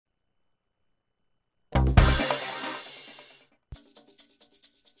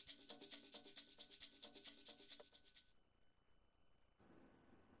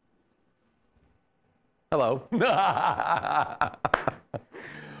Hello.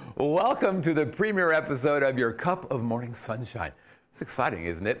 Welcome to the premiere episode of Your Cup of Morning Sunshine. It's exciting,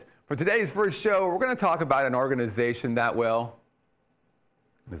 isn't it? For today's first show, we're going to talk about an organization that will,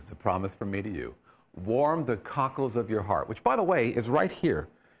 this is a promise from me to you, warm the cockles of your heart, which, by the way, is right here.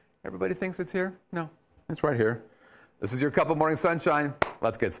 Everybody thinks it's here? No, it's right here. This is Your Cup of Morning Sunshine.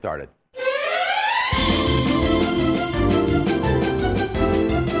 Let's get started.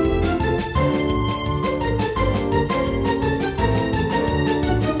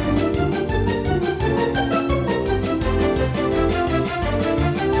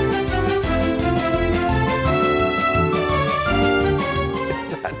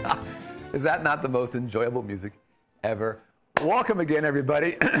 Is that not the most enjoyable music ever? Welcome again,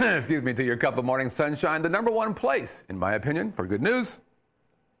 everybody, excuse me, to Your Cup of Morning Sunshine, the number one place, in my opinion, for good news,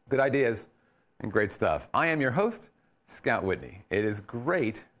 good ideas, and great stuff. I am your host, Scott Whitney. It is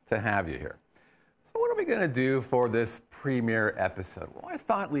great to have you here. So what are we going to do for this premiere episode? Well, I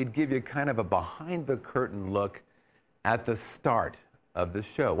thought we'd give you kind of a behind-the-curtain look at the start of the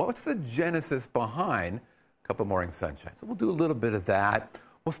show. What's the genesis behind Cup of Morning Sunshine? So we'll do a little bit of that.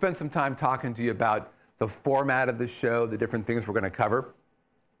 We'll spend some time talking to you about the format of the show, the different things we're going to cover.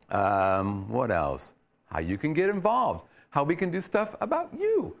 What else? How you can get involved, how we can do stuff about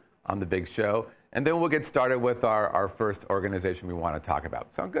you on the big show. And then we'll get started with our first organization we want to talk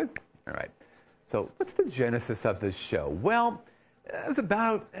about. Sound good? All right. So what's the genesis of this show? Well, it was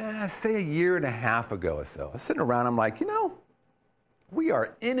about, say, a year and a half ago or so. I was sitting around, I'm like, we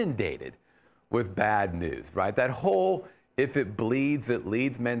are inundated with bad news, right? That whole if it bleeds, it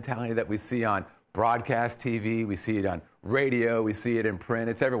leads mentality that we see on broadcast TV, we see it on radio, we see it in print,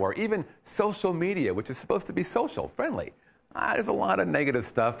 it's everywhere. Even social media, which is supposed to be social, friendly. There's a lot of negative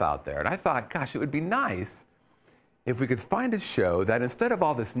stuff out there. And I thought, gosh, it would be nice if we could find a show that instead of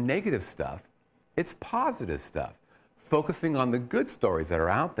all this negative stuff, it's positive stuff, focusing on the good stories that are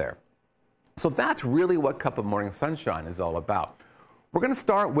out there. So that's really what Cup of Morning Sunshine is all about. We're going to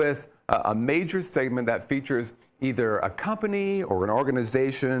start with a major segment that features either a company or an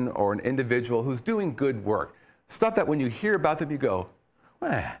organization or an individual who's doing good work. Stuff that when you hear about them, you go,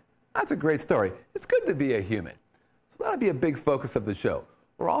 that's a great story. It's good to be a human. So that'll be a big focus of the show.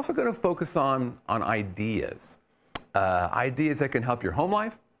 We're also going to focus on ideas. Ideas that can help your home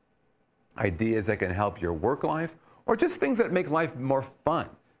life, ideas that can help your work life, or just things that make life more fun.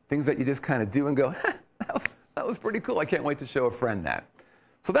 Things that you just kind of do and go, that was pretty cool. I can't wait to show a friend that.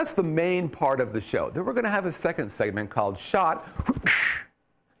 So that's the main part of the show. Then we're going to have a second segment called Shot,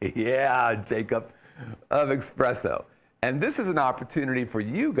 yeah, Jacob, of Espresso. And this is an opportunity for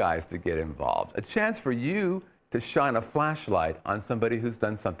you guys to get involved, a chance for you to shine a flashlight on somebody who's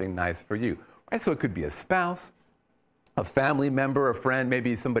done something nice for you. Right? So it could be a spouse, a family member, a friend,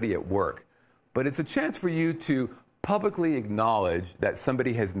 maybe somebody at work. But it's a chance for you to publicly acknowledge that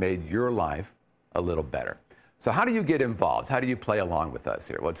somebody has made your life a little better. So how do you get involved? How do you play along with us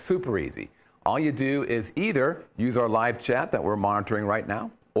here? Well, it's super easy. All you do is either use our live chat that we're monitoring right now,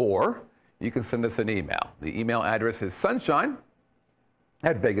 or you can send us an email. The email address is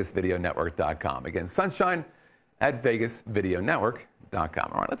sunshine@vegasvideonetwork.com. Again,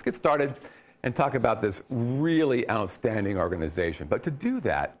 sunshine@vegasvideonetwork.com. All right, let's get started and talk about this really outstanding organization. But to do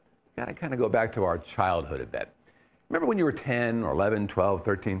that, you got to kind of go back to our childhood a bit. Remember when you were 10 or 11, 12,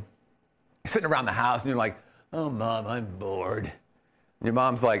 13? You're sitting around the house and you're like, oh, Mom, I'm bored. And your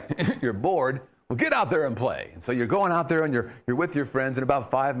mom's like, you're bored? Well, get out there and play. And so you're going out there and you're with your friends, and about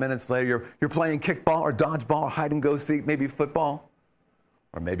 5 minutes later, you're playing kickball or dodgeball or hide and go seek, maybe football,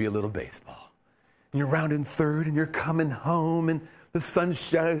 or maybe a little baseball. And you're rounding third and you're coming home and the sun's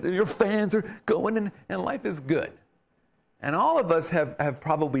shining and your fans are going and life is good. And all of us have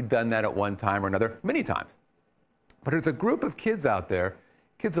probably done that at one time or another, many times. But there's a group of kids out there,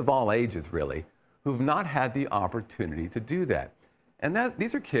 kids of all ages really, who've not had the opportunity to do that. And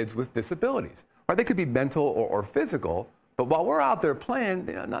these are kids with disabilities. Or they could be mental or physical, but while we're out there playing,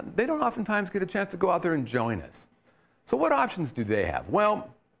 they don't oftentimes get a chance to go out there and join us. So what options do they have? Well,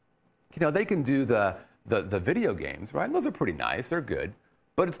 they can do the video games, right? Those are pretty nice, they're good,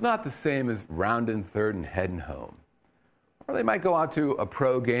 but it's not the same as rounding third and heading home. Or they might go out to a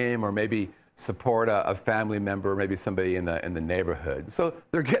pro game or maybe support a family member, maybe somebody in the neighborhood. So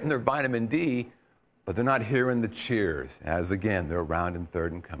they're getting their vitamin D, but they're not hearing the cheers as, again, they're rounding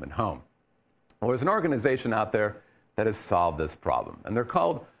third and coming home. Well, there's an organization out there that has solved this problem, and they're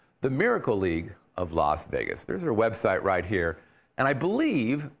called the Miracle League of Las Vegas. There's their website right here, and I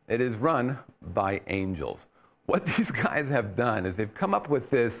believe it is run by angels. What these guys have done is they've come up with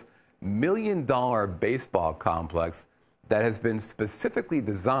this $1 million baseball complex that has been specifically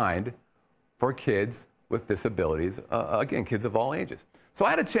designed for kids with disabilities, again, kids of all ages. So I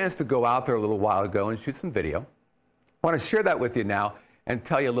had a chance to go out there a little while ago and shoot some video. I want to share that with you now and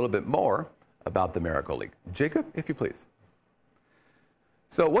tell you a little bit more about the Miracle League. Jacob, if you please.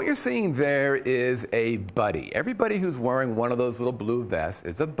 So what you're seeing there is a buddy. Everybody who's wearing one of those little blue vests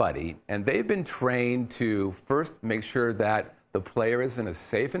is a buddy, and they've been trained to first make sure that the player is in a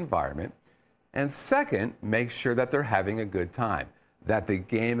safe environment, and second, make sure that they're having a good time, that the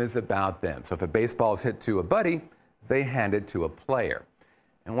game is about them. So if a baseball is hit to a buddy, they hand it to a player.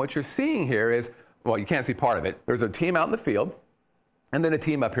 And what you're seeing here is, well, you can't see part of it. There's a team out in the field, and then a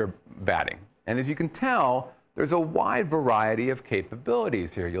team up here batting. And as you can tell, there's a wide variety of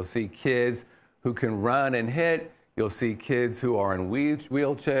capabilities here. You'll see kids who can run and hit. You'll see kids who are in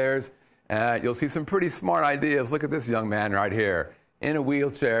wheelchairs. You'll see some pretty smart ideas. Look at this young man right here in a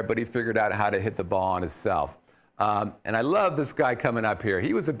wheelchair, but he figured out how to hit the ball on himself. And I love this guy coming up here.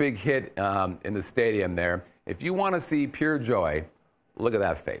 He was a big hit in the stadium there. If you want to see pure joy, look at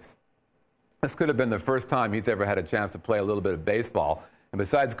that face. This could have been the first time he's ever had a chance to play a little bit of baseball. And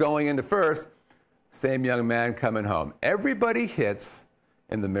besides going into first, same young man coming home. Everybody hits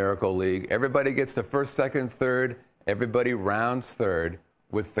in the Miracle League. Everybody gets to first, second, third. Everybody rounds third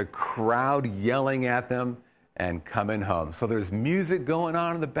with the crowd yelling at them and coming home. So there's music going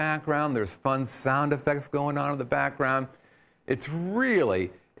on in the background. There's fun sound effects going on in the background. It's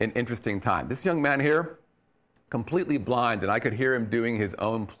really an interesting time. This young man here, completely blind, and I could hear him doing his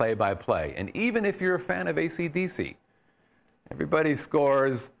own play-by-play. And even if you're a fan of AC/DC, everybody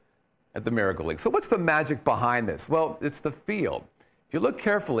scores at the Miracle League. So what's the magic behind this? Well, it's the field. If you look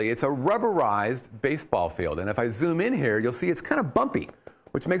carefully, it's a rubberized baseball field. And if I zoom in here, you'll see it's kind of bumpy,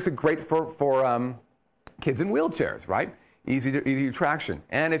 which makes it great for kids in wheelchairs, right? Easy traction.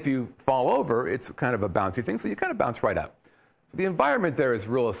 And if you fall over, it's kind of a bouncy thing, so you kind of bounce right up. So the environment there is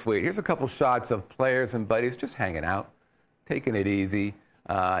real sweet. Here's a couple shots of players and buddies just hanging out, taking it easy,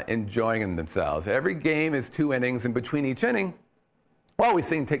 enjoying themselves. Every game is 2 innings, and between each inning, well, we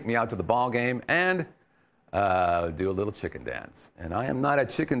sing Take Me Out to the Ball Game and do a little chicken dance. And I am not a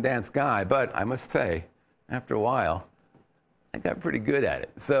chicken dance guy, but I must say, after a while, I got pretty good at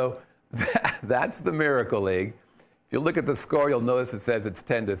it. So that's the Miracle League. If you look at the score, you'll notice it says it's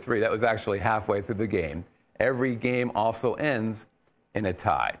 10-3. That was actually halfway through the game. Every game also ends in a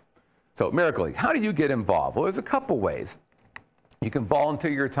tie. So Miracle League, how do you get involved? Well, there's a couple ways. You can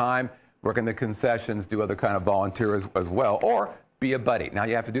volunteer your time, work in the concessions, do other kind of volunteer as well, or be a buddy. Now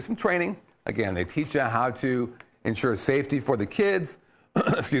you have to do some training. Again, they teach you how to ensure safety for the kids,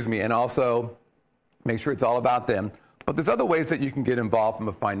 excuse me, and also make sure it's all about them. But there's other ways that you can get involved from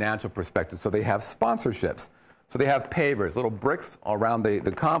a financial perspective. So they have sponsorships. So they have pavers, little bricks around the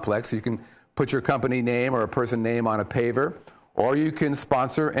complex. So you can put your company name or a person name on a paver, or you can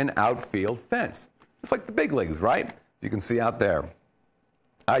sponsor an outfield fence. Just like the big leagues, right? You can see out there.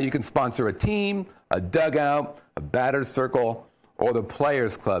 You can sponsor a team, a dugout, a batter's circle, or the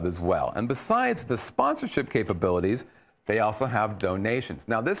Players Club as well. And besides the sponsorship capabilities, they also have donations.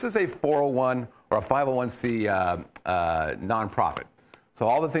 Now, this is a 401 or a 501c nonprofit. So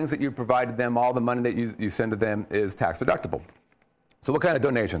all the things that you provided them, all the money that you send to them is tax deductible. So what kind of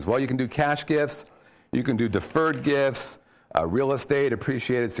donations? Well, you can do cash gifts, you can do deferred gifts, real estate,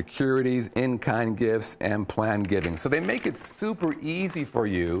 appreciated securities, in-kind gifts, and planned giving. So they make it super easy for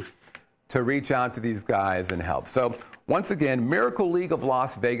you to reach out to these guys and help. So once again, Miracle League of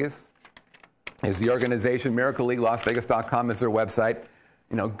Las Vegas is the organization. MiracleLeagueLasVegas.com is their website.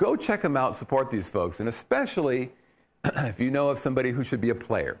 You know, go check them out, support these folks, and especially if you know of somebody who should be a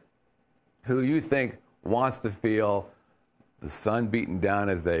player, who you think wants to feel the sun beating down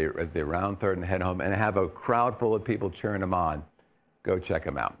as they round third and head home and have a crowd full of people cheering them on, go check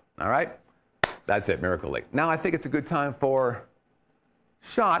them out. All right? That's it, Miracle League. Now I think it's a good time for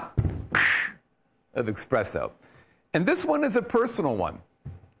shot of espresso. And this one is a personal one.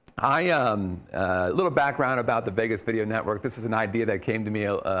 A little background about the Vegas Video Network. This is an idea that came to me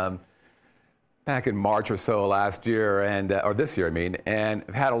back in March or so last year, or this year, I mean, and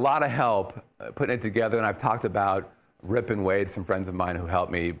I've had a lot of help putting it together, and I've talked about Rip and Wade, some friends of mine who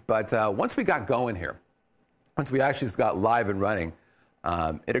helped me. But once we got going here, once we actually got live and running,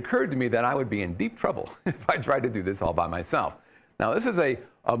 it occurred to me that I would be in deep trouble if I tried to do this all by myself. Now, this is a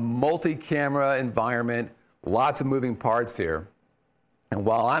multi-camera environment, lots of moving parts here. And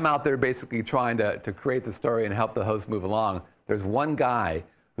while I'm out there basically trying to create the story and help the host move along, there's one guy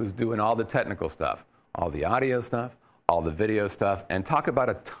who's doing all the technical stuff, all the audio stuff, all the video stuff, and talk about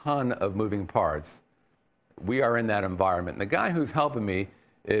a ton of moving parts. We are in that environment. And the guy who's helping me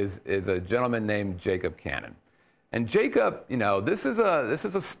is a gentleman named Jacob Cannon. And Jacob, this is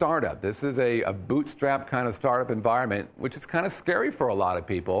a startup. This is a bootstrap kind of startup environment, which is kind of scary for a lot of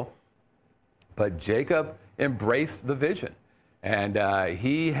people. But Jacob embraced the vision. And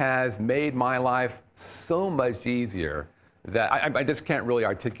he has made my life so much easier that I just can't really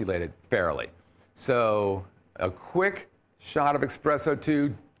articulate it fairly. So a quick shot of espresso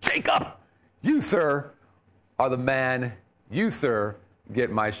to Jacob. You, sir, are the man. You, sir,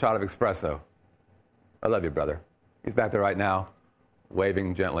 get my shot of espresso. I love you, brother. He's back there right now,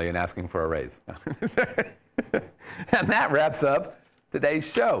 waving gently and asking for a raise. And that wraps up today's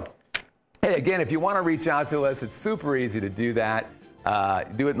show. Hey, again, if you want to reach out to us, it's super easy to do that.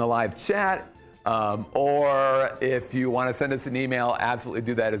 Do it in the live chat. Or if you want to send us an email, absolutely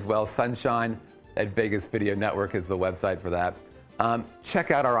do that as well. Sunshine at Vegas Video Network is the website for that.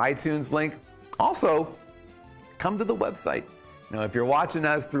 Check out our iTunes link. Also, come to the website. If you're watching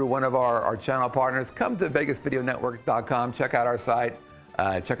us through one of our channel partners, come to VegasVideoNetwork.com. Check out our site.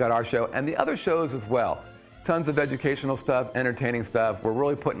 Check out our show and the other shows as well. Tons of educational stuff, entertaining stuff. We're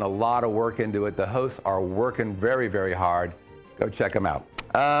really putting a lot of work into it. The hosts are working very, very hard. Go check them out.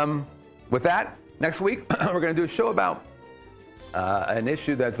 With that, next week, we're going to do a show about an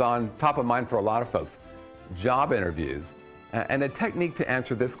issue that's on top of mind for a lot of folks, job interviews, and a technique to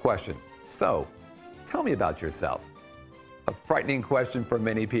answer this question. So, tell me about yourself. A frightening question for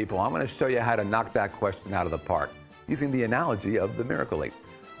many people. I'm going to show you how to knock that question out of the park using the analogy of the Miracle Leap.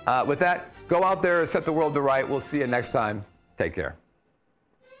 With that, go out there, set the world to right. We'll see you next time. Take care.